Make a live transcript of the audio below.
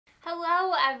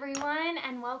Hello everyone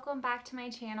and welcome back to my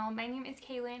channel. My name is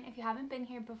Kaylin. If you haven't been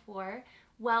here before,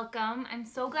 welcome. I'm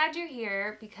so glad you're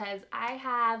here because I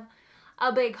have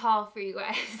a big haul for you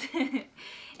guys.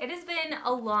 It has been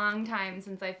a long time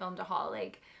since I filmed a haul,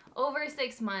 like over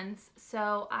 6 months.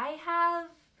 So I have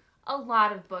a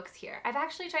lot of books here. I've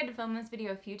actually tried to film this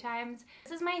video a few times.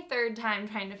 This is my third time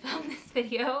trying to film this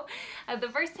video. The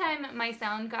first time my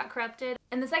sound got corrupted,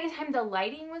 and the second time the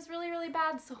lighting was really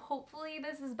bad, so hopefully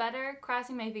this is better.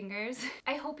 Crossing my fingers.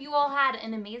 I hope you all had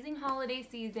an amazing holiday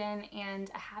season and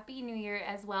a happy new year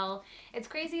as well. It's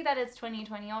crazy that it's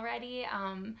 2020 already.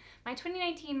 My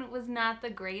 2019 was not the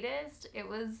greatest. It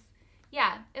was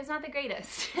not the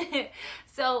greatest.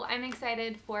 So I'm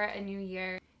excited for a new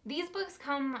year. These books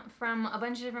come from a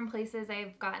bunch of different places.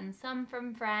 I've gotten some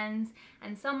from friends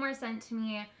and some were sent to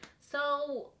me.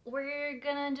 So we're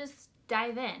gonna just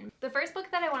dive in. The first book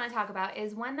that I want to talk about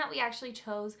is one that we actually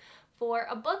chose for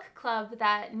a book club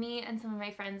that me and some of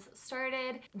my friends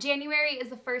started. January is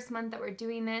the first month that we're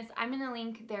doing this. I'm gonna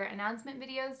link their announcement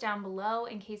videos down below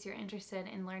in case you're interested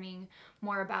in learning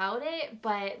more about it,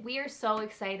 but we are so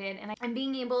excited and I'm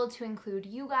being able to include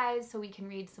you guys so we can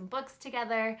read some books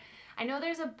together. I know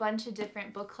there's a bunch of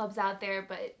different book clubs out there,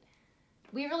 but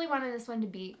we really wanted this one to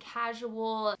be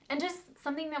casual and just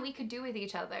something that we could do with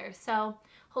each other. So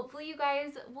hopefully you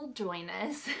guys will join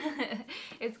us.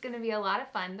 It's gonna be a lot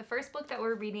of fun. The first book that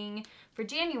we're reading for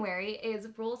January is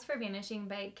Rules for Vanishing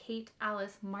by Kate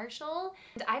Alice Marshall.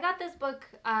 And I got this book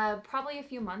probably a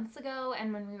few months ago,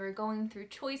 and when we were going through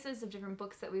choices of different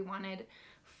books that we wanted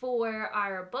for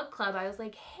our book club, I was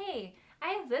like, hey, I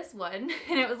have this one.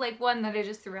 And it was like one that I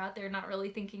just threw out there, not really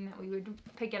thinking that we would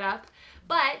pick it up.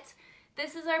 But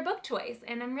this is our book choice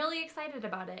and I'm really excited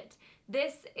about it.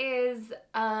 This is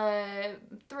a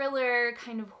thriller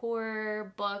kind of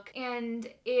horror book and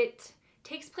it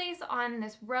takes place on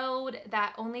this road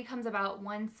that only comes about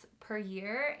once per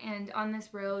year, and on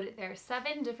this road there are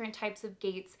 7 different types of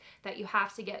gates that you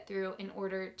have to get through in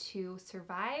order to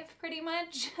survive, pretty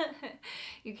much.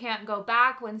 You can't go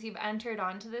back once you've entered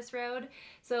onto this road.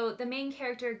 So the main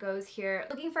character goes here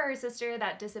looking for her sister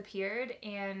that disappeared,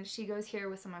 and she goes here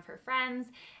with some of her friends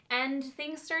and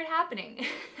things start happening.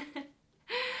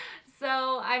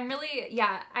 So I'm really,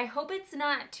 I hope it's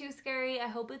not too scary. I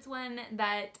hope it's one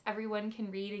that everyone can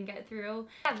read and get through.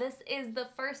 Yeah, this is the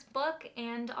first book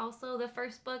and also the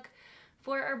first book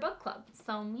for our book club.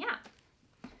 So yeah.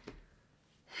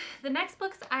 The next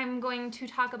books I'm going to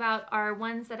talk about are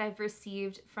ones that I've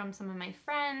received from some of my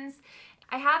friends.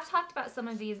 I have talked about some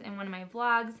of these in one of my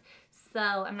vlogs, so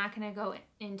I'm not going to go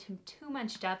into too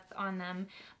much depth on them.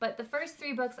 But the first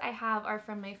 3 books I have are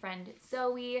from my friend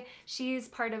Zoe. She's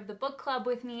part of the book club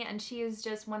with me and she is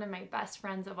just one of my best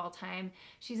friends of all time.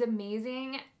 She's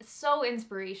amazing, so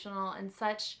inspirational, and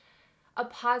such a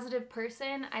positive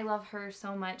person. I love her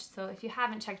so much, so if you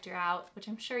haven't checked her out, which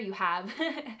I'm sure you have,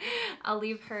 I'll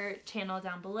leave her channel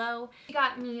down below. She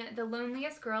got me The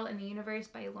Loneliest Girl in the Universe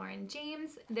by Lauren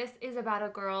James. This is about a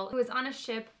girl who is on a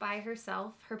ship by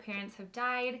herself. Her parents have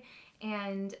died,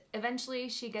 and eventually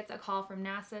she gets a call from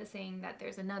NASA saying that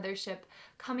there's another ship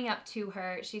coming up to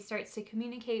her. She starts to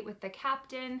communicate with the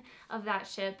captain of that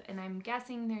ship, and I'm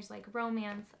guessing there's like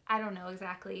romance. I don't know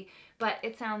exactly, but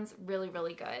it sounds really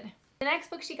good. The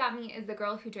next book she got me is The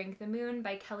Girl Who Drank the Moon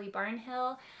by Kelly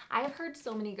Barnhill. I have heard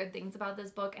so many good things about this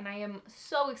book and I am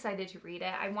so excited to read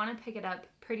it. I want to pick it up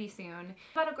pretty soon.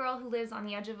 It's about a girl who lives on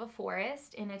the edge of a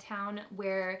forest in a town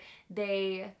where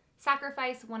they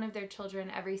sacrifice one of their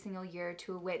children every single year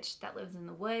to a witch that lives in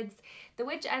the woods. The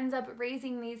witch ends up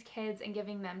raising these kids and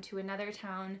giving them to another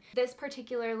town. This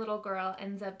particular little girl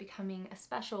ends up becoming a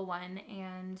special one,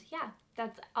 and yeah,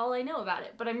 that's all I know about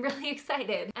it, but I'm really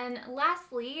excited. And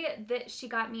lastly, she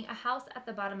got me A House at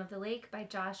the Bottom of the Lake by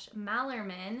Josh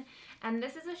Malerman, and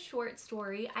this is a short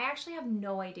story. I actually have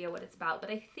no idea what it's about,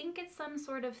 but I think it's some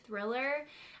sort of thriller,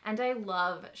 and I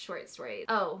love short stories.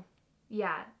 Oh,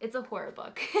 yeah, it's a horror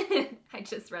book. I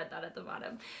just read that at the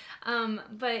bottom.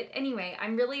 But anyway,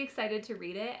 I'm really excited to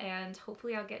read it and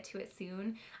hopefully I'll get to it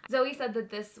soon. Zoe said that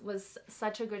this was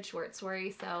such a good short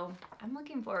story, so I'm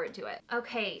looking forward to it.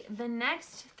 Okay, the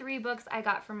next 3 books I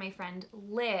got from my friend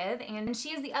Liv, and she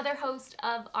is the other host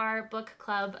of our book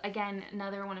club. Again,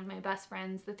 another one of my best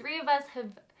friends. The 3 of us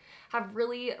have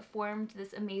really formed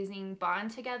this amazing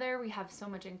bond together. We have so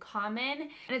much in common,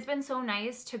 and it's been so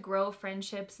nice to grow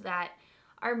friendships that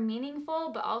are meaningful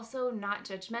but also not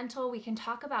judgmental. We can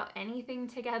talk about anything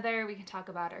together. We can talk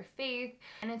about our faith,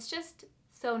 and it's just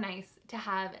so nice to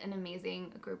have an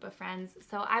amazing group of friends.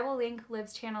 So I will link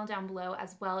Liv's channel down below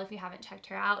as well if you haven't checked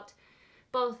her out.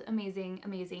 Both amazing,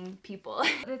 amazing people.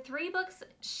 The 3 books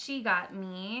she got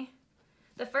me,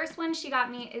 the first one she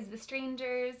got me is The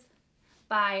Strangers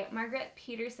by Margaret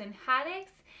Peterson Haddix.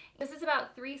 This is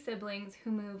about 3 siblings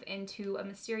who move into a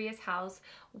mysterious house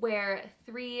where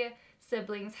 3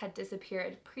 siblings had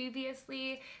disappeared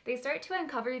previously. They start to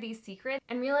uncover these secrets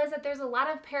and realize that there's a lot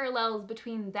of parallels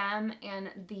between them and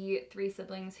the 3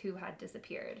 siblings who had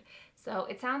disappeared. So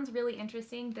it sounds really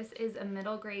interesting. This is a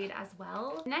middle grade as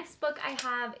well. The next book I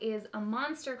have is A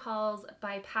Monster Calls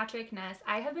by Patrick Ness.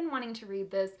 I have been wanting to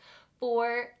read this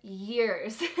for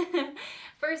years,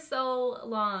 for so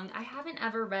long. I haven't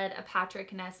ever read a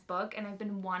Patrick Ness book, and I've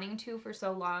been wanting to for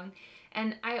so long.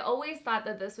 And I always thought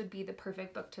that this would be the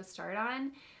perfect book to start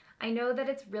on. I know that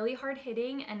it's really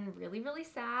hard-hitting and really, really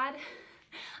sad.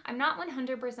 I'm not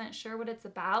 100% sure what it's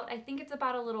about. I think it's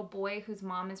about a little boy whose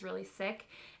mom is really sick,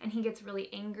 and he gets really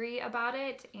angry about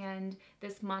it, and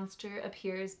this monster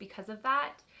appears because of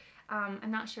that.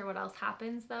 I'm not sure what else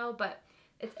happens though, but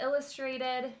it's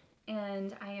illustrated,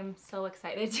 and I am so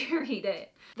excited to read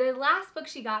it. The last book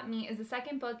she got me is the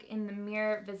second book in the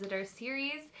Mirror Visitor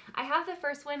series. I have the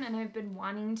first one and I've been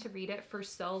wanting to read it for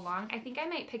so long. I think I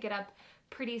might pick it up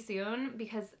pretty soon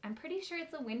because I'm pretty sure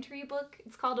it's a wintry book.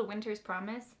 It's called A Winter's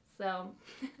Promise. So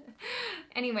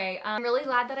anyway, I'm really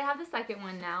glad that I have the second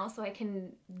one now, so I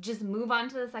can just move on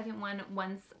to the second one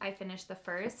once I finish the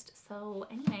first. So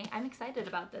anyway, I'm excited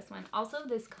about this one. Also,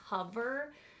 this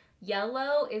cover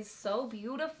yellow is so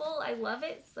beautiful. I love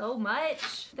it so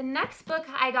much. The next book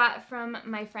I got from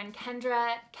my friend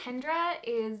Kendra. Kendra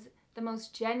is the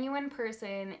most genuine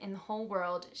person in the whole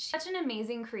world. She's such an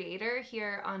amazing creator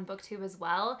here on BookTube as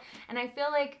well, and I feel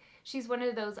like she's one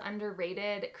of those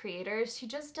underrated creators. She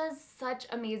just does such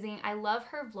amazing, I love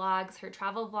her vlogs. Her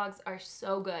travel vlogs are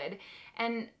so good,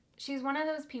 and she's one of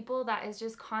those people that is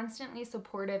just constantly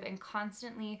supportive and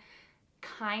constantly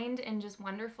kind and just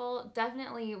wonderful.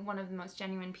 Definitely one of the most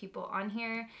genuine people on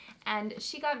here. And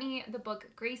she got me the book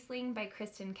Graceling by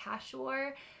Kristen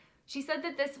Cashore. She said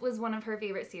that this was one of her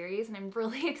favorite series, and I'm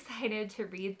really excited to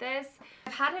read this.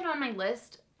 I've had it on my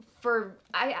list for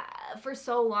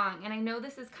so long, and I know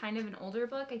this is kind of an older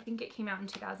book. I think it came out in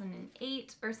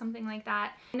 2008 or something like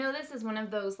that. I know this is one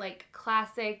of those like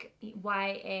classic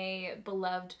YA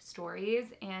beloved stories,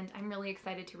 and I'm really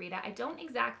excited to read it. I don't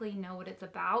exactly know what it's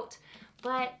about,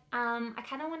 but I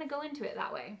kind of want to go into it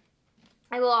that way.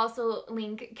 I will also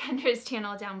link Kendra's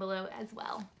channel down below as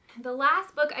well. The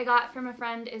last book I got from a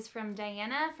friend is from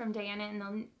Diana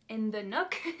in the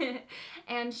Nook,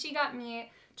 and she got me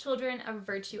Children of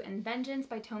Virtue and Vengeance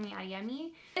by Tomi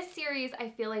Adeyemi. This series I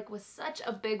feel like was such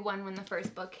a big one when the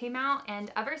first book came out,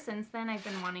 and ever since then I've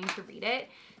been wanting to read it.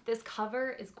 This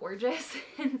cover is gorgeous,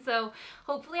 and so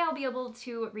hopefully I'll be able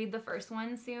to read the first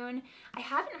one soon. I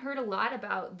haven't heard a lot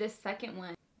about this second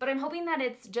one, but I'm hoping that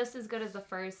it's just as good as the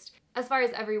first as far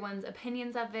as everyone's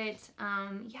opinions of it.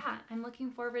 Yeah, I'm looking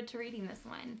forward to reading this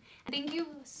one. Thank you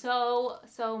so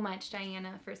much,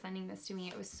 Diana, for sending this to me.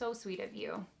 It was so sweet of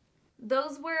you.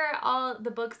 Those were all the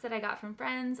books that I got from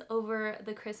friends over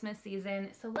the Christmas season.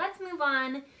 So let's move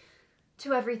on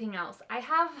to everything else.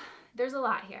 There's a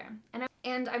lot here,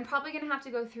 and I'm probably gonna have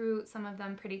to go through some of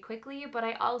them pretty quickly, but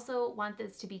I also want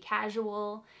this to be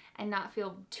casual and not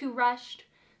feel too rushed.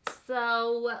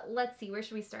 So let's see, where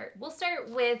should we start? We'll start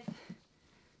with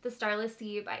The Starless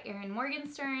Sea by Erin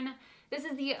Morgenstern. This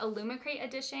is the Illumicrate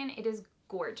edition. It is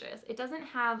gorgeous. It doesn't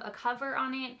have a cover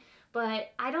on it,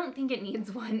 but I don't think it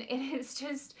needs one. It is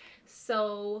just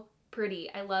so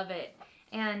pretty. I love it.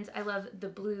 And I love the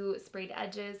blue sprayed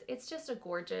edges. It's just a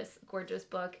gorgeous, gorgeous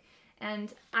book.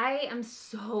 And I am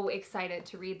so excited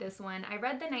to read this one. I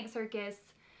read The Night Circus,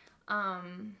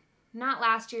 not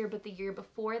last year, but the year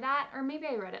before that, or maybe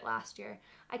I read it last year.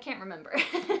 I can't remember.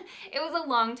 It was a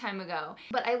long time ago,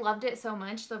 but I loved it so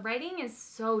much. The writing is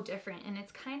so different, and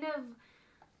it's kind of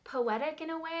poetic in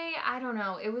a way. I don't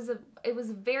know. It was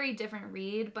a very different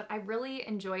read, but I really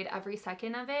enjoyed every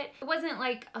second of it. It wasn't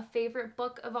like a favorite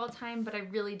book of all time, but I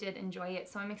really did enjoy it.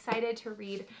 So I'm excited to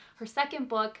read her second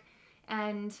book,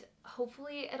 and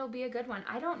hopefully it'll be a good one.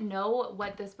 I don't know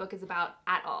what this book is about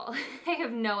at all. I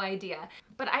have no idea.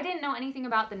 But I didn't know anything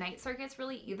about The Night Circus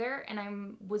really either, and I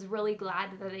was really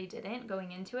glad that I didn't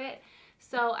going into it.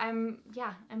 So I'm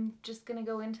just gonna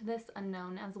go into this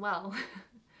unknown as well.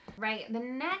 Right, the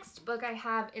next book I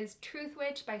have is Truth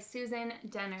Witch by Susan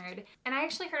Dennard. And I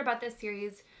actually heard about this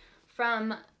series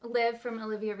from Liv from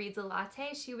Olivia Reads a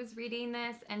Latte. She was reading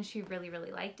this and she really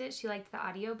liked it. She liked the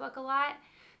audiobook a lot.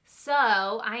 So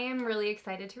I am really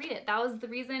excited to read it. That was the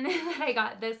reason that I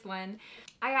got this one.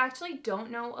 I actually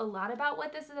don't know a lot about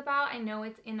what this is about. I know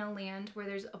it's in a land where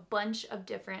there's a bunch of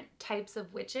different types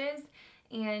of witches,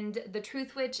 and the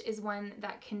Truth Witch is one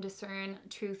that can discern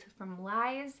truth from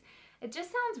lies. It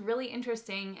just sounds really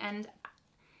interesting, and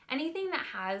anything that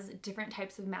has different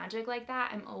types of magic like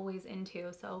that, I'm always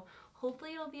into. So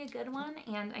hopefully it'll be a good one,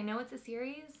 and I know it's a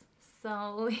series,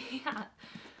 so yeah.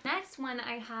 Next one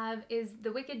I have is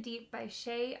The Wicked Deep by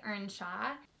Shea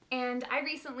Ernshaw. And I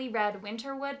recently read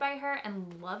Winterwood by her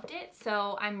and loved it,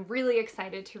 so I'm really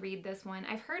excited to read this one.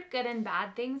 I've heard good and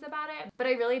bad things about it, but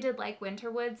I really did like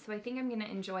Winterwood, so I think I'm gonna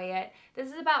enjoy it. This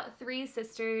is about 3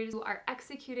 sisters who are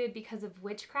executed because of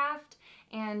witchcraft,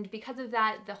 and because of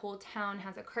that, the whole town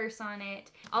has a curse on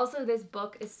it. Also, this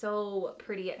book is so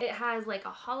pretty. It has like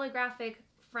a holographic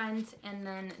front and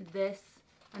then this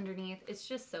underneath. It's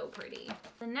just so pretty.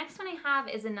 The next one I have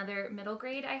is another middle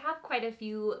grade. I have quite a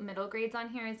few middle grades on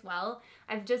here as well.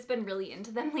 I've just been really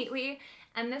into them lately.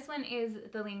 And this one is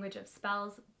The Language of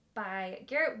Spells by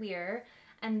Garrett Weir.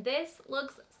 And this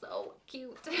looks so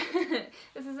cute.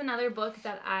 This is another book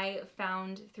that I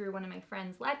found through one of my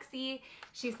friends, Lexi.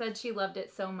 She said she loved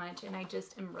it so much, and I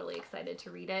just am really excited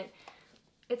to read it.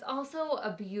 It's also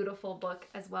a beautiful book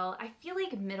as well. I feel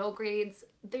like middle grades,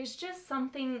 there's just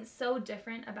something so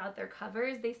different about their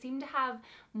covers. They seem to have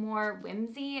more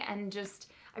whimsy, and just,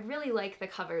 I really like the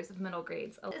covers of middle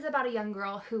grades. It's about a young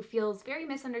girl who feels very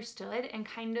misunderstood and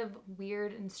kind of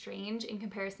weird and strange in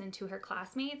comparison to her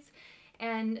classmates.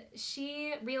 And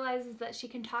she realizes that she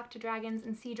can talk to dragons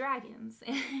and see dragons,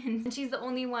 and she's the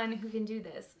only one who can do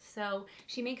this. So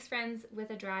she makes friends with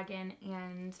a dragon,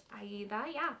 and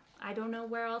I don't know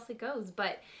where else it goes,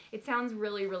 but it sounds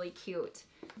really, really cute.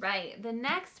 Right, the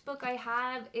next book I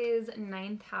have is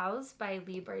Ninth House by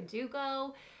Leigh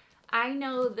Bardugo. I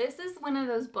know this is one of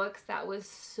those books that was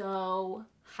so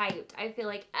hyped. I feel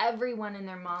like everyone and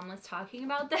their mom was talking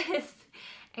about this.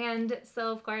 And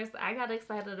so, of course, I got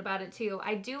excited about it too.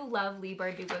 I do love Leigh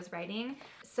Bardugo's writing.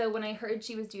 So when I heard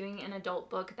she was doing an adult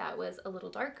book that was a little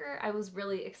darker, I was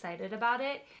really excited about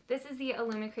it. This is the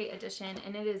Illumicrate edition,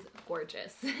 and it is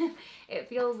gorgeous. It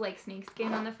feels like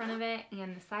snakeskin on the front of it,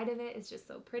 and the side of it is just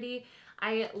so pretty.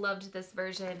 I loved this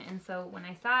version, and so when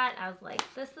I saw it, I was like,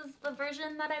 this is the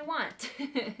version that I want.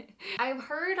 I've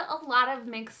heard a lot of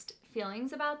mixed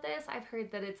feelings about this. I've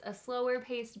heard that it's a slower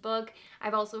paced book.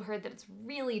 I've also heard that it's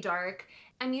really dark.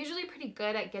 I'm usually pretty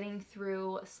good at getting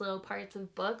through slow parts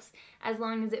of books as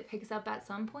long as it picks up at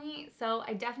some point. So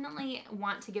I definitely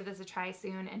want to give this a try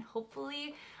soon, and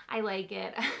hopefully I like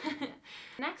it.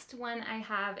 Next one I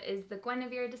have is The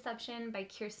Guinevere Deception by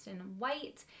Kiersten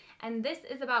White. And this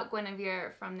is about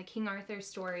Guinevere from the King Arthur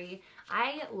story.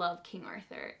 I love King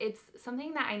Arthur. It's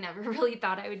something that I never really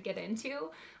thought I would get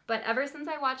into, but ever since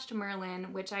I watched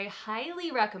Merlin, which I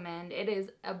highly recommend, it is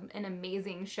an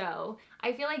amazing show.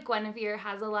 I feel like Guinevere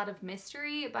has a lot of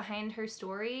mystery behind her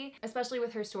story, especially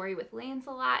with her story with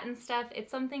Lancelot and stuff.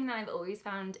 It's something that I've always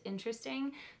found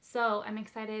interesting, so I'm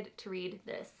excited to read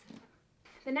this.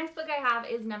 The next book I have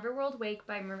is Neverworld Wake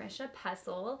by Marisha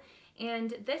Pessl.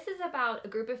 And this is about a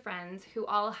group of friends who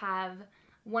all have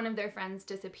one of their friends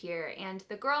disappear, and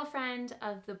the girlfriend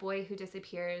of the boy who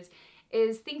disappears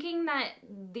is thinking that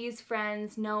these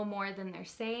friends know more than they're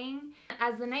saying.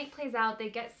 As the night plays out, they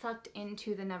get sucked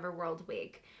into the Neverworld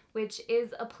Wake, which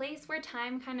is a place where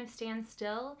time kind of stands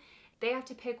still. They have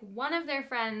to pick one of their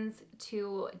friends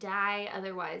to die,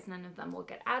 otherwise none of them will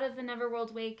get out of the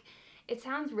Neverworld Wake. It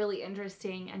sounds really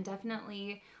interesting, and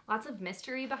definitely lots of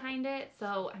mystery behind it,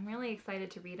 so I'm really excited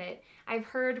to read it. I've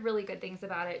heard really good things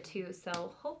about it too,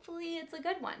 so hopefully it's a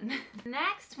good one.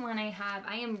 Next one I have,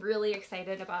 I am really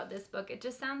excited about this book. It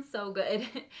just sounds so good.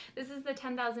 This is The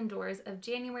 10,000 Doors of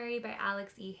January by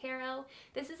Alex E. Harrow.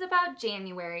 This is about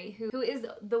January, who is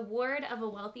the ward of a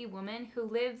wealthy woman who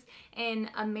lives in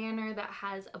a manor that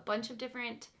has a bunch of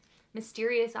different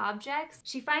mysterious objects.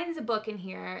 She finds a book in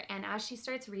here, and as she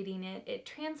starts reading it, it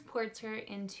transports her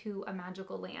into a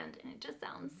magical land, and it just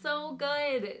sounds so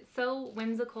good. It's so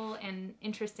whimsical and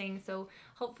interesting, so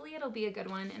hopefully it'll be a good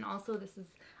one. And also, this is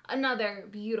another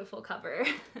beautiful cover.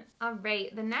 All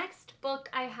right, the next book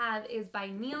I have is by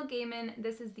Neil Gaiman.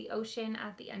 This is The Ocean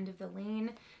at the End of the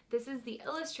Lane. This is the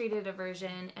illustrated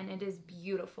version, and it is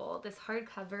beautiful. This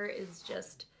hardcover is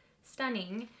just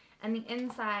stunning, and the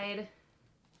inside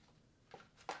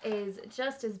is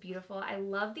just as beautiful. I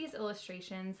love these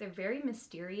illustrations. They're very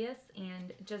mysterious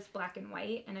and just black and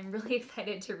white, and I'm really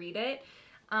excited to read it.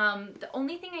 The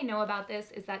only thing I know about this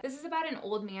is that this is about an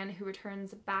old man who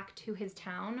returns back to his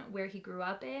town where he grew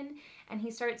up in, and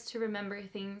he starts to remember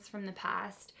things from the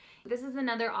past. This is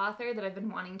another author that I've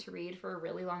been wanting to read for a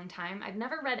really long time. I've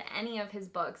never read any of his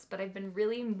books, but I've been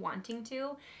really wanting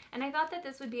to, and I thought that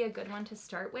this would be a good one to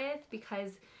start with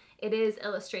because it is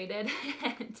illustrated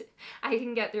and I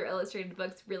can get through illustrated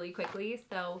books really quickly.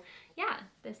 So yeah,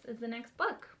 this is the next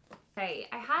book. Okay,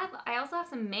 I also have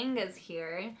some mangas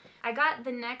here. I got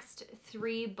the next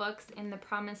 3 books in the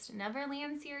Promised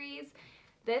Neverland series.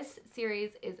 This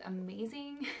series is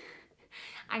amazing.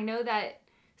 I know that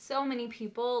so many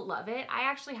people love it. I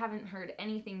actually haven't heard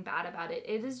anything bad about it.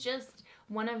 It is just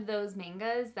one of those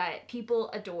mangas that people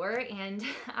adore, and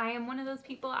I am one of those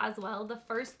people as well. The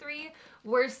first 3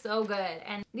 were so good,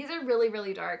 and these are really,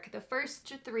 really dark. The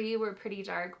first 3 were pretty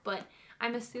dark, but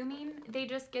I'm assuming they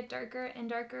just get darker and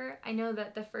darker. I know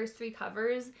that the first 3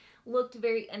 covers looked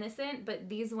very innocent, but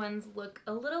these ones look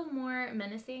a little more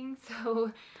menacing,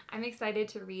 so I'm excited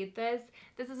to read this.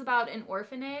 This is about an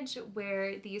orphanage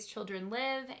where these children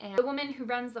live, and the woman who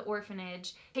runs the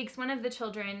orphanage takes one of the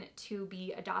children to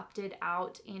be adopted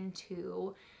out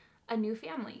into a new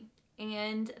family.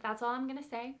 And that's all I'm gonna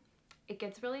say. It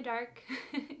gets really dark.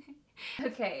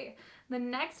 Okay, the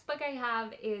next book I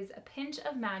have is A Pinch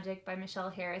of Magic by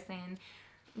Michelle Harrison.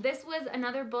 This was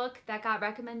another book that got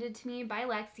recommended to me by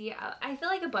Lexi. I feel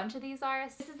like a bunch of these are.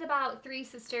 This is about 3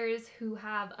 sisters who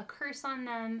have a curse on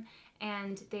them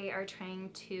and they are trying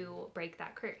to break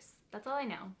that curse. That's all I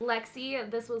know.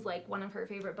 Lexi, this was like one of her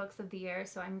favorite books of the year,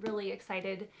 so I'm really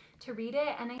excited to read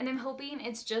it, and I'm hoping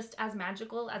it's just as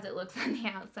magical as it looks on the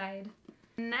outside.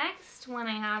 Next one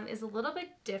I have is a little bit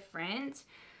different.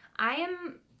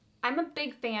 I'm a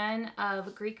big fan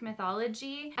of Greek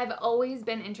mythology. I've always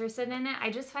been interested in it. I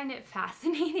just find it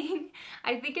fascinating.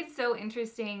 I think it's so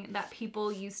interesting that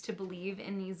people used to believe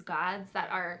in these gods that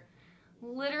are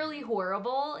literally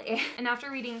horrible. And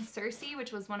after reading Circe,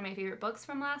 which was one of my favorite books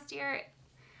from last year,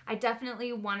 I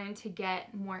definitely wanted to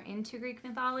get more into Greek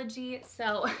mythology.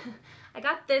 So I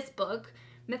got this book,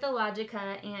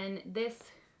 Mythologica, and this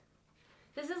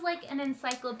is like an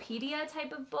encyclopedia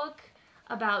type of book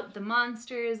about the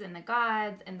monsters and the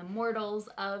gods and the mortals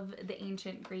of the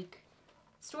ancient Greek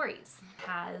stories. It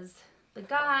has the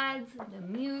gods, the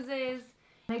muses.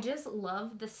 I just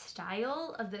love the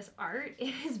style of this art.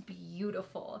 It is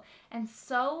beautiful and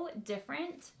so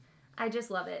different. I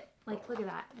just love it. Like, look at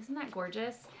that. Isn't that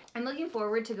gorgeous? I'm looking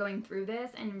forward to going through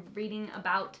this and reading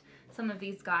about some of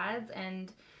these gods,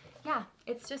 and yeah,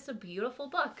 it's just a beautiful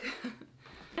book.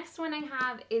 Next one I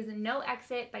have is No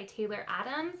Exit by Taylor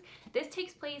Adams. This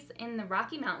takes place in the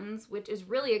Rocky Mountains, which is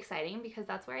really exciting because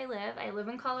that's where I live. I live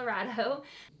in Colorado.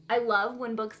 I love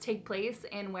when books take place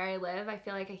in where I live. I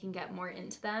feel like I can get more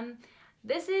into them.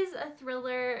 This is a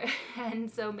thriller, and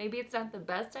so maybe it's not the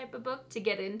best type of book to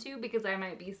get into because I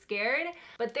might be scared,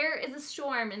 but there is a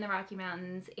storm in the Rocky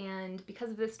Mountains, and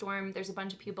because of this storm, there's a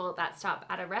bunch of people that stop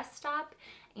at a rest stop,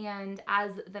 and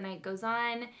as the night goes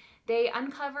on, they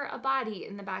uncover a body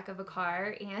in the back of a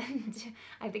car, and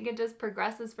I think it just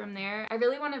progresses from there. I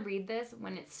really want to read this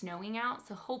when it's snowing out,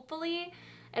 so hopefully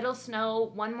it'll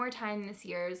snow one more time this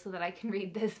year so that I can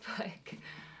read this book.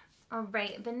 All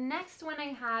right, the next one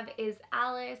I have is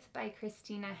Alice by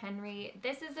Christina Henry.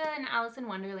 This is an Alice in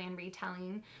Wonderland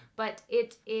retelling, but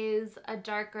it is a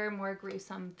darker, more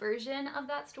gruesome version of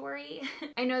that story.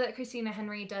 I know that Christina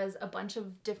Henry does a bunch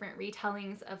of different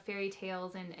retellings of fairy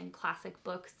tales and classic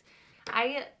books.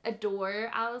 I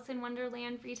adore Alice in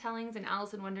Wonderland retellings and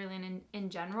Alice in Wonderland in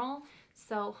general,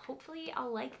 so hopefully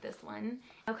I'll like this one.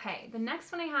 Okay, the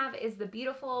next one I have is The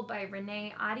Beautiful by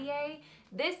Renee Ahdieh.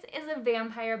 This is a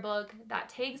vampire book that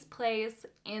takes place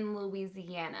in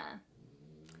Louisiana.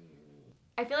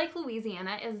 I feel like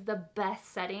Louisiana is the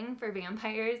best setting for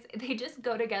vampires. They just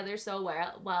go together so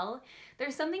well.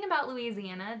 There's something about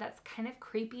Louisiana that's kind of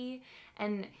creepy,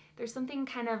 and there's something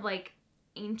kind of like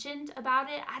ancient about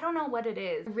it. I don't know what it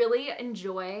is. I really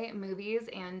enjoy movies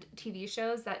and TV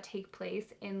shows that take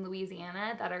place in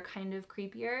Louisiana that are kind of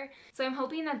creepier. So I'm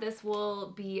hoping that this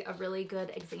will be a really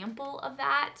good example of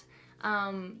that.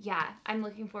 Yeah, I'm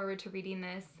looking forward to reading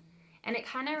this. And it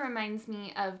kind of reminds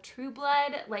me of True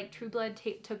Blood, like True Blood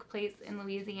took place in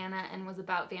Louisiana and was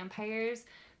about vampires.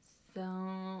 So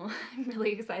I'm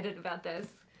really excited about this.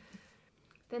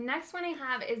 The next one I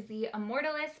have is The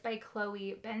Immortalist by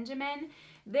Chloe Benjamin.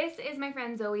 This is my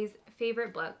friend Zoe's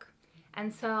favorite book,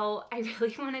 and so I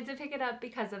really wanted to pick it up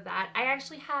because of that. I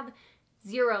actually have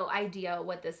zero idea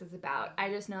what this is about. I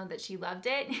just know that she loved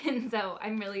it, and so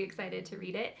I'm really excited to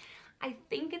read it. I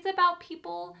think it's about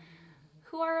people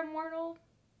who are immortal.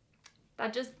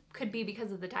 That just could be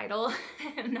because of the title.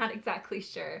 I'm not exactly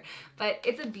sure, but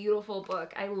it's a beautiful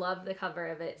book. I love the cover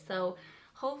of it, so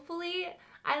hopefully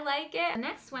I like it. The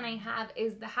next one I have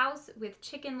is The House with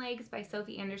Chicken Legs by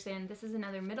Sophie Anderson. This is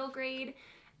another middle grade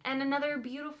and another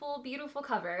beautiful, beautiful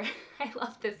cover. I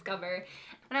love this cover.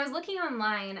 When I was looking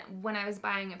online when I was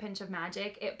buying A Pinch of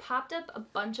Magic, it popped up a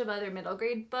bunch of other middle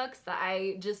grade books that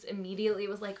I just immediately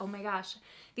was like, oh my gosh,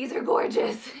 these are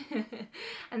gorgeous.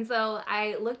 And so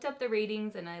I looked up the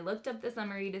ratings and I looked up the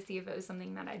summary to see if it was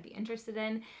something that I'd be interested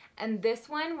in. And this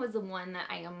one was the one that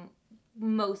I am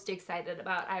most excited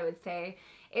about, I would say.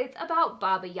 It's about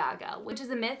Baba Yaga, which is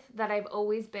a myth that I've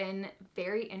always been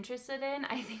very interested in.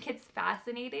 I think it's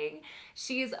fascinating.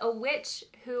 She's a witch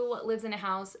who lives in a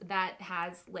house that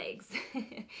has legs.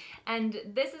 And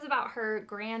this is about her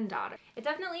granddaughter. It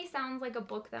definitely sounds like a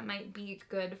book that might be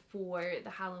good for the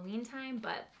Halloween time,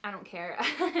 but I don't care.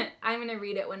 I'm gonna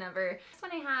read it whenever. This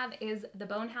one I have is The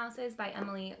Bone Houses by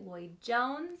Emily Lloyd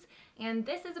Jones. And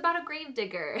this is about a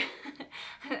gravedigger.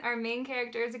 Our main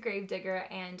character is a gravedigger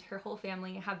and her whole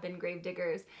family have been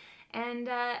gravediggers. And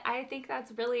I think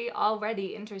that's really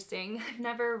already interesting. I've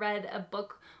never read a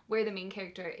book where the main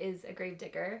character is a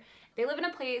gravedigger. They live in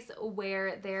a place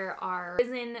where there are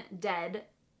risen dead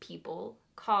people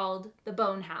called the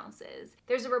Bone Houses.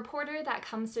 There's a reporter that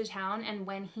comes to town, and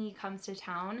when he comes to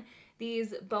town,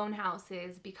 these bone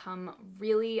houses become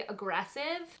really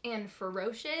aggressive and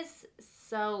ferocious,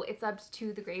 so it's up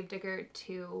to the gravedigger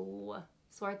to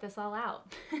sort this all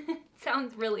out.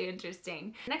 Sounds really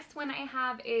interesting. Next one I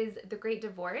have is The Great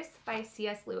Divorce by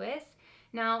C.S. Lewis.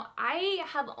 Now, I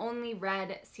have only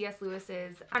read C.S.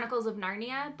 Lewis's Chronicles of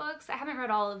Narnia books. I haven't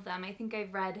read all of them. I think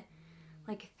I've read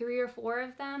like 3 or 4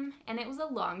 of them, and it was a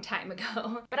long time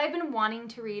ago. But I've been wanting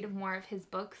to read more of his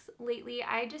books lately.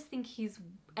 I just think he's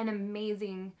an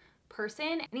amazing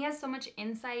person, and he has so much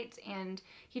insight, and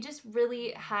he just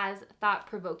really has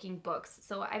thought-provoking books.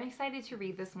 So I'm excited to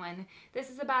read this one. This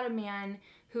is about a man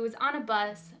who is on a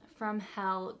bus from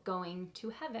hell going to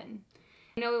heaven.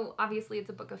 I know obviously it's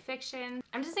a book of fiction.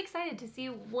 I'm just excited to see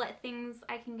what things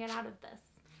I can get out of this.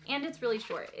 And it's really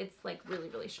short. It's like really,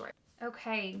 really short.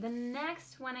 Okay, the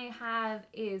next one I have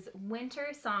is Winter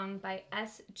Song by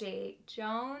S.J.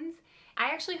 Jones.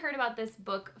 I actually heard about this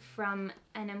book from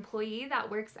an employee that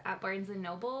works at Barnes &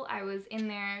 Noble. I was in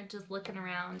there just looking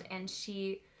around, and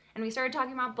we started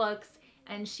talking about books,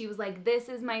 and she was like, this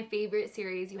is my favorite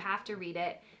series, you have to read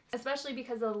it. Especially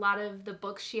because a lot of the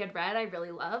books she had read I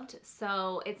really loved,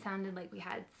 so it sounded like we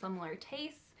had similar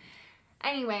tastes.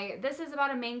 Anyway, this is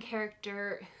about a main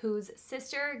character whose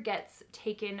sister gets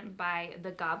taken by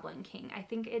the Goblin King. I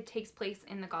think it takes place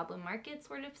in the Goblin Market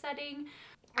sort of setting.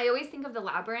 I always think of the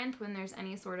Labyrinth when there's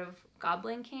any sort of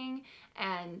Goblin King,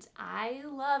 and I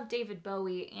love David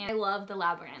Bowie and I love the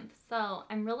Labyrinth. So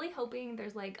I'm really hoping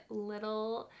there's like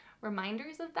little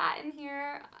reminders of that in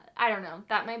here. I don't know,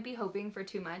 that might be hoping for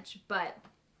too much, but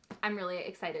I'm really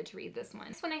excited to read this one.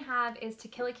 This one I have is To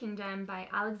Kill a Kingdom by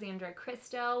Alexandra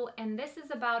Christo, and this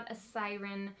is about a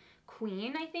siren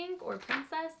queen, I think, or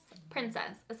princess,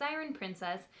 a siren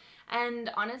princess.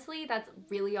 And honestly, that's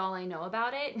really all I know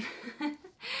about it.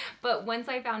 But once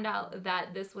I found out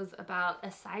that this was about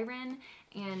a siren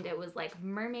and it was like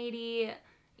mermaidy,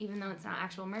 even though it's not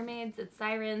actual mermaids, it's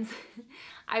sirens,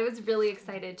 I was really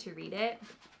excited to read it.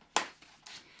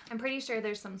 I'm pretty sure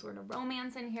there's some sort of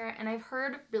romance in here, and I've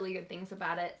heard really good things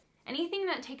about it. Anything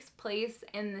that takes place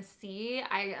in the sea,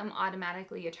 I am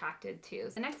automatically attracted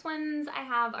to. The next ones I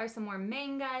have are some more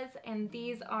mangas, and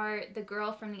these are The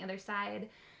Girl from the Other Side,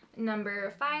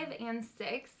 number 5 and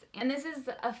 6. And this is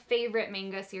a favorite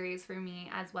manga series for me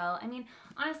as well. I mean,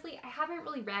 honestly, I haven't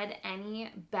really read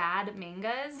any bad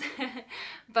mangas,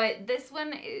 but this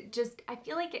one, I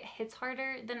feel like it hits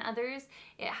harder than others.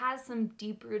 It has some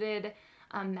deep-rooted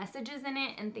messages in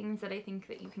it and things that I think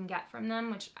that you can get from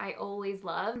them, which I always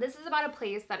love. This is about a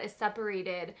place that is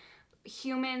separated,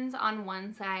 humans on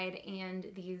one side and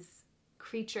these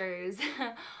creatures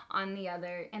on the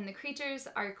other, and the creatures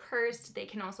are cursed. They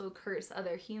can also curse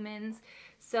other humans,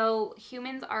 so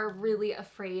humans are really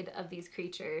afraid of these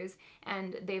creatures,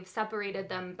 and they've separated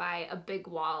them by a big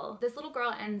wall. This little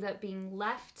girl ends up being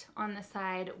left on the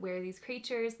side where these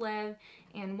creatures live,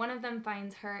 and one of them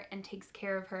finds her and takes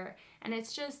care of her, and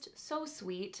it's just so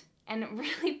sweet and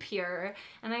really pure,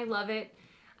 and I love it.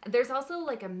 There's also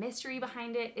like a mystery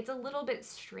behind it. It's a little bit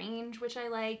strange, which I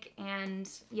like, and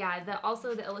yeah,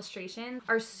 also the illustrations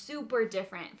are super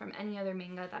different from any other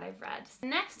manga that I've read. The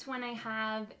next one I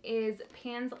have is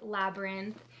Pan's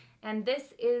Labyrinth, and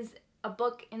this is a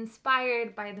book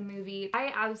inspired by the movie.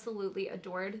 I absolutely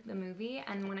adored the movie,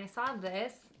 and when I saw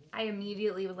this, I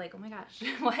immediately was like, oh my gosh,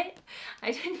 what?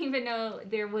 I didn't even know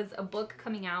there was a book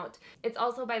coming out. It's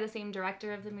also by the same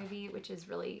director of the movie, which is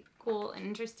really cool and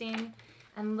interesting.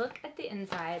 And look at the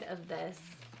inside of this.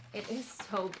 It is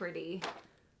so pretty.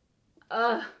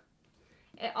 Ugh.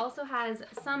 It also has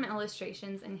some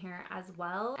illustrations in here as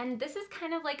well. And this is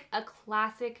kind of like a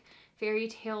classic fairy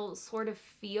tale sort of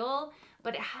feel,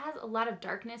 but it has a lot of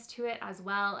darkness to it as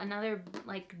well. Another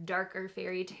like darker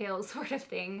fairy tale sort of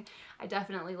thing. I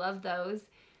definitely love those.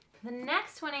 The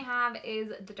next one I have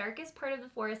is The Darkest Part of the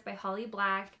Forest by Holly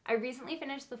Black. I recently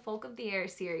finished the Folk of the Air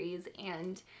series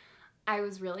and I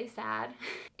was really sad.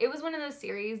 It was one of those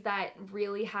series that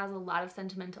really has a lot of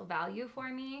sentimental value for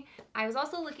me. I was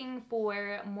also looking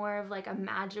for more of like a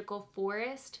magical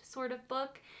forest sort of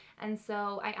book, and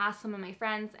so I asked some of my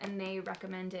friends and they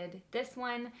recommended this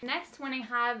one. Next one I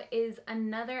have is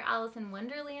another Alice in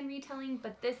Wonderland retelling,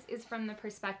 but this is from the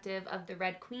perspective of the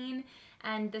Red Queen,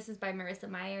 and this is by Marissa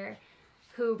Meyer,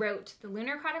 who wrote The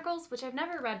Lunar Chronicles, which I've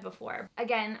never read before.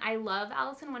 Again, I love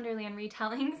Alice in Wonderland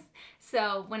retellings,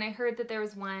 so when I heard that there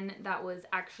was one that was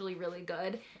actually really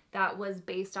good, that was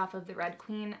based off of the Red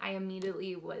Queen, I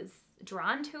immediately was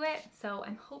drawn to it, so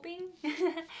I'm hoping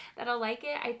that I'll like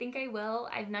it. I think I will.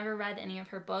 I've never read any of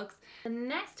her books. The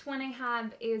next one I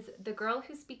have is The Girl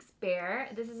Who Speaks Bear.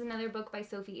 This is another book by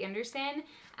Sophie Anderson,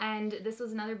 and this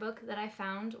was another book that I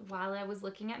found while I was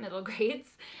looking at middle grades,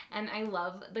 and I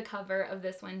love the cover of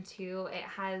this one too. It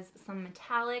has some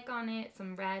metallic on it,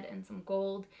 some red and some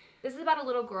gold. This is about a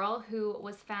little girl who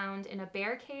was found in a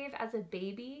bear cave as a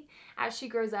baby. As she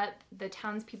grows up, the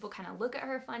townspeople kind of look at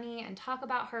her funny and talk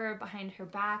about her behind her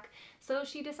back, so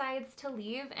she decides to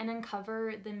leave and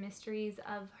uncover the mysteries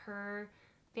of her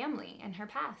family and her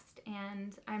past,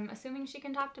 and I'm assuming she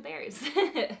can talk to bears.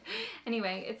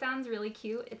 Anyway, it sounds really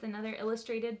cute. It's another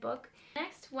illustrated book.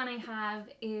 Next one I have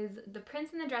is The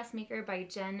Prince and the Dressmaker by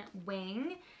Jen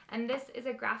Wang, and this is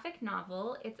a graphic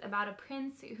novel. It's about a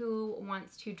prince who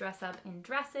wants to dress up in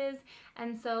dresses,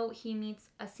 and so he meets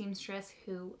a seamstress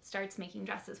who starts making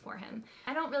dresses for him.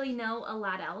 I don't really know a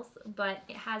lot else, but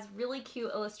it has really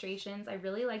cute illustrations. I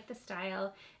really like the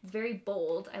style. It's very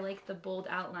bold. I like the bold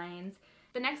outlines.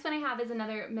 The next one I have is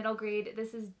another middle grade.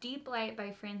 This is Deep Light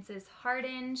by Frances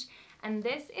Hardinge, and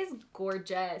this is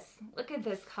gorgeous. Look at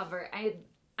this cover.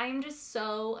 I'm just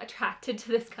so attracted to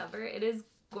this cover. It is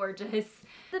gorgeous.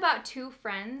 It's about two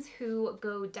friends who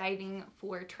go diving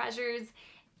for treasures.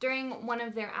 During one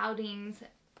of their outings,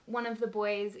 one of the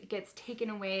boys gets taken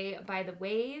away by the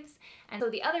waves, and so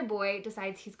the other boy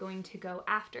decides he's going to go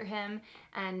after him,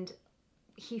 and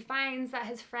he finds that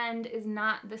his friend is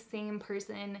not the same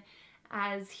person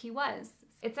as he was.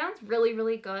 It sounds really,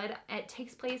 really good. It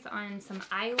takes place on some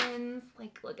islands.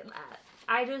 Like, look at that.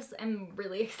 I just am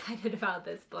really excited about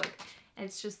this book.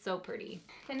 It's just so pretty.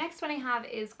 The next one I have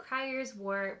is Crier's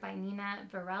War by Nina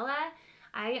Varela.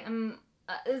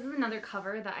 This is another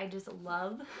cover that I just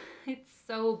love. It's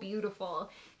so beautiful.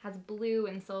 It has blue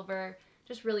and silver,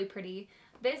 just really pretty.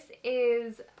 This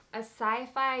is a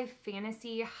sci-fi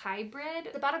fantasy hybrid.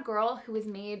 It's about a girl who is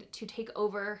made to take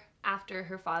over after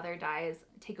her father dies,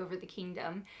 take over the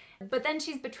kingdom. But then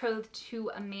she's betrothed to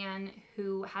a man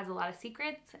who has a lot of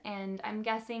secrets, and I'm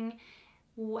guessing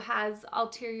has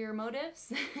ulterior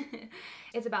motives.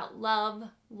 It's about love,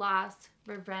 loss,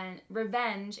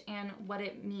 revenge, and what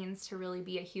it means to really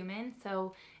be a human.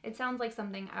 So it sounds like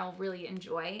something I'll really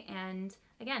enjoy, and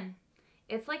again,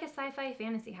 it's like a sci-fi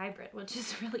fantasy hybrid, which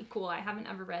is really cool. I haven't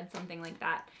ever read something like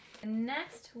that. The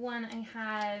next one I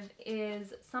have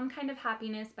is Some Kind of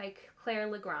Happiness by Claire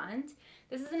Legrand.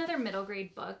 This is another middle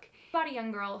grade book about a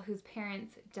young girl whose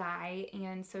parents die,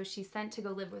 and so she's sent to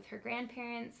go live with her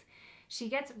grandparents. She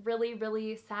gets really,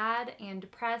 really sad and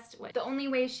depressed. The only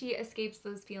way she escapes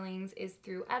those feelings is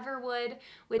through Everwood,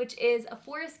 which is a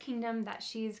forest kingdom that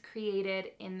she's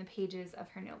created in the pages of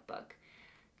her notebook.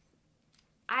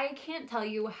 I can't tell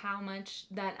you how much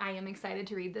that I am excited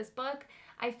to read this book.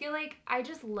 I feel like I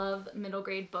just love middle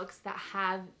grade books that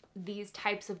have these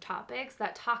types of topics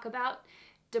that talk about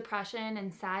depression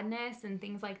and sadness and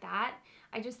things like that.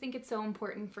 I just think it's so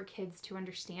important for kids to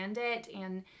understand it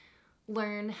and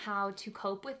learn how to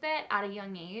cope with it at a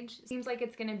young age. Seems like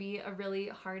it's gonna be a really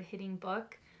hard-hitting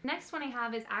book. Next one I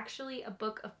have is actually a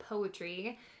book of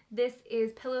poetry. This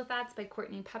is Pillow Thoughts by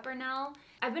Courtney Peppernell.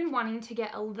 I've been wanting to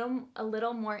get a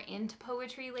little more into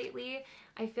poetry lately.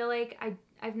 I feel like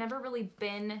I've never really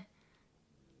been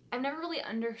I've never really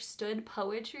understood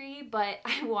poetry, but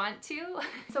I want to.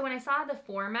 So when I saw the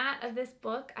format of this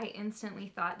book, I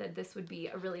instantly thought that this would be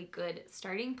a really good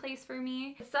starting place for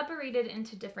me. It's separated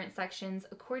into different sections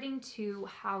according to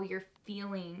how you're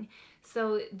feeling.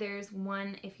 So there's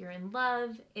one if you're in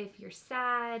love, if you're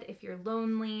sad, if you're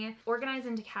lonely, organized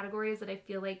into categories that I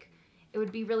feel like it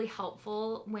would be really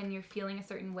helpful when you're feeling a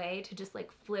certain way to just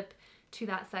like flip to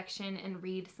that section and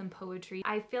read some poetry.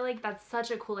 I feel like that's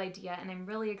such a cool idea and I'm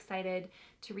really excited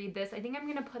to read this. I think I'm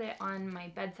gonna put it on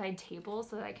my bedside table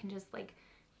so that I can just like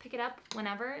pick it up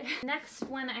whenever. Next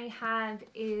one I have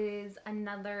is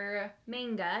another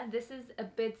manga. This is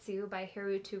Abitsu by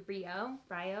Haruto Ryo.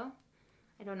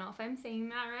 I don't know if I'm saying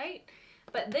that right,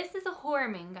 but this is a horror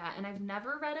manga and I've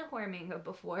never read a horror manga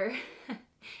before.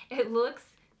 It looks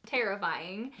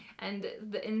terrifying and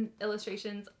the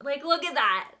illustrations, like look at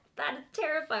that! That is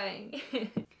terrifying.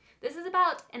 This is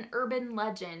about an urban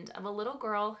legend of a little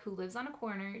girl who lives on a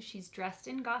corner. She's dressed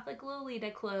in gothic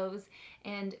Lolita clothes,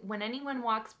 and when anyone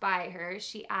walks by her,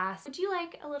 she asks, "Would you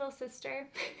like a little sister?"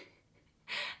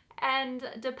 And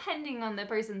depending on the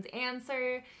person's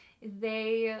answer,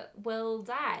 they will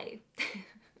die.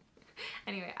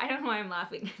 Anyway, I don't know why I'm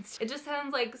laughing. It just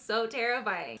sounds like so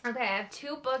terrifying. Okay, I have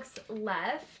 2 books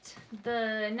left.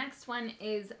 The next one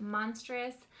is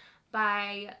Monstrous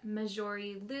by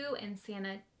Majori Liu and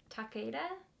Sana Takeda.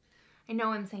 I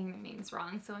know I'm saying their names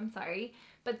wrong, so I'm sorry.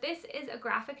 But this is a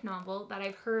graphic novel that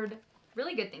I've heard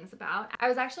really good things about. I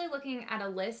was actually looking at a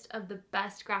list of the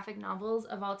best graphic novels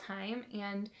of all time,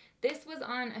 and this was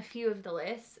on a few of the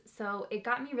lists, so it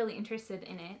got me really interested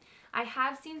in it. I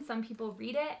have seen some people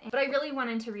read it, but I really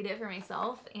wanted to read it for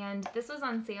myself, and this was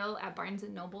on sale at Barnes &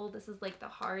 Noble. This is like the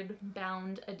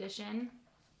hardbound edition.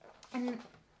 And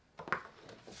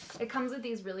it comes with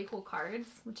these really cool cards,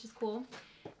 which is cool.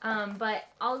 But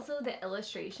also the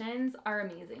illustrations are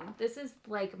amazing. This is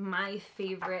like my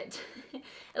favorite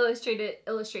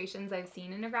illustrations I've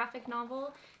seen in a graphic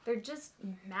novel. They're just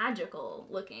magical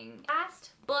looking.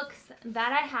 Last books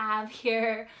that I have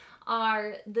here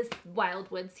are this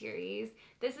Wildwood series.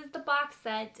 This is the box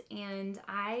set and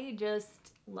I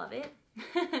just love it.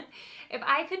 If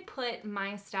I could put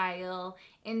my style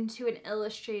into an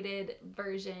illustrated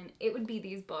version, it would be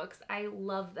these books. I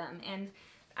love them and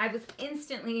I was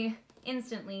instantly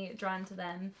drawn to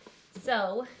them.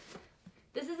 So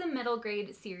this is a middle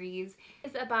grade series.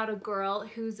 It's about a girl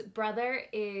whose brother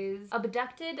is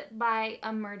abducted by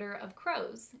a murder of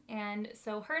crows. And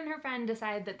so her and her friend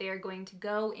decide that they are going to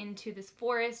go into this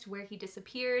forest where he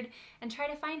disappeared and try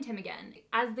to find him again.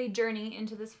 As they journey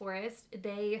into this forest,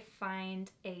 they find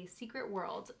a secret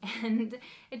world and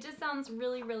it just sounds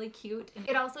really, really cute. And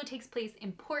it also takes place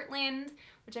in Portland,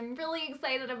 which I'm really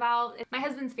excited about. My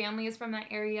husband's family is from that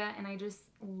area and I just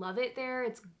love it there.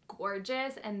 It's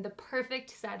gorgeous and the perfect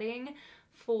setting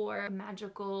for a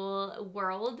magical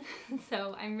world.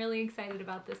 So I'm really excited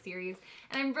about this series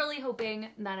and I'm really hoping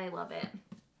that I love it.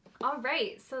 All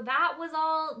right, so that was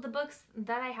all the books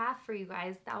that I have for you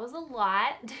guys. That was a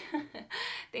lot.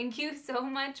 Thank you so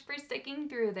much for sticking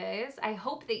through this. I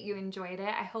hope that you enjoyed it.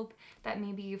 I hope that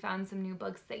maybe you found some new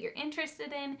books that you're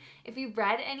interested in. If you've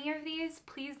read any of these,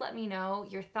 please let me know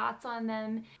your thoughts on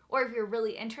them. Or if you're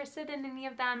really interested in any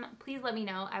of them, please let me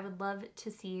know. I would love to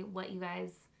see what you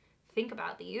guys think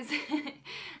about these.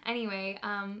 Anyway,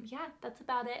 yeah, that's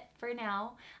about it for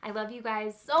now. I love you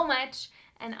guys so much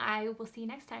and I will see you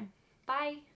next time. Bye.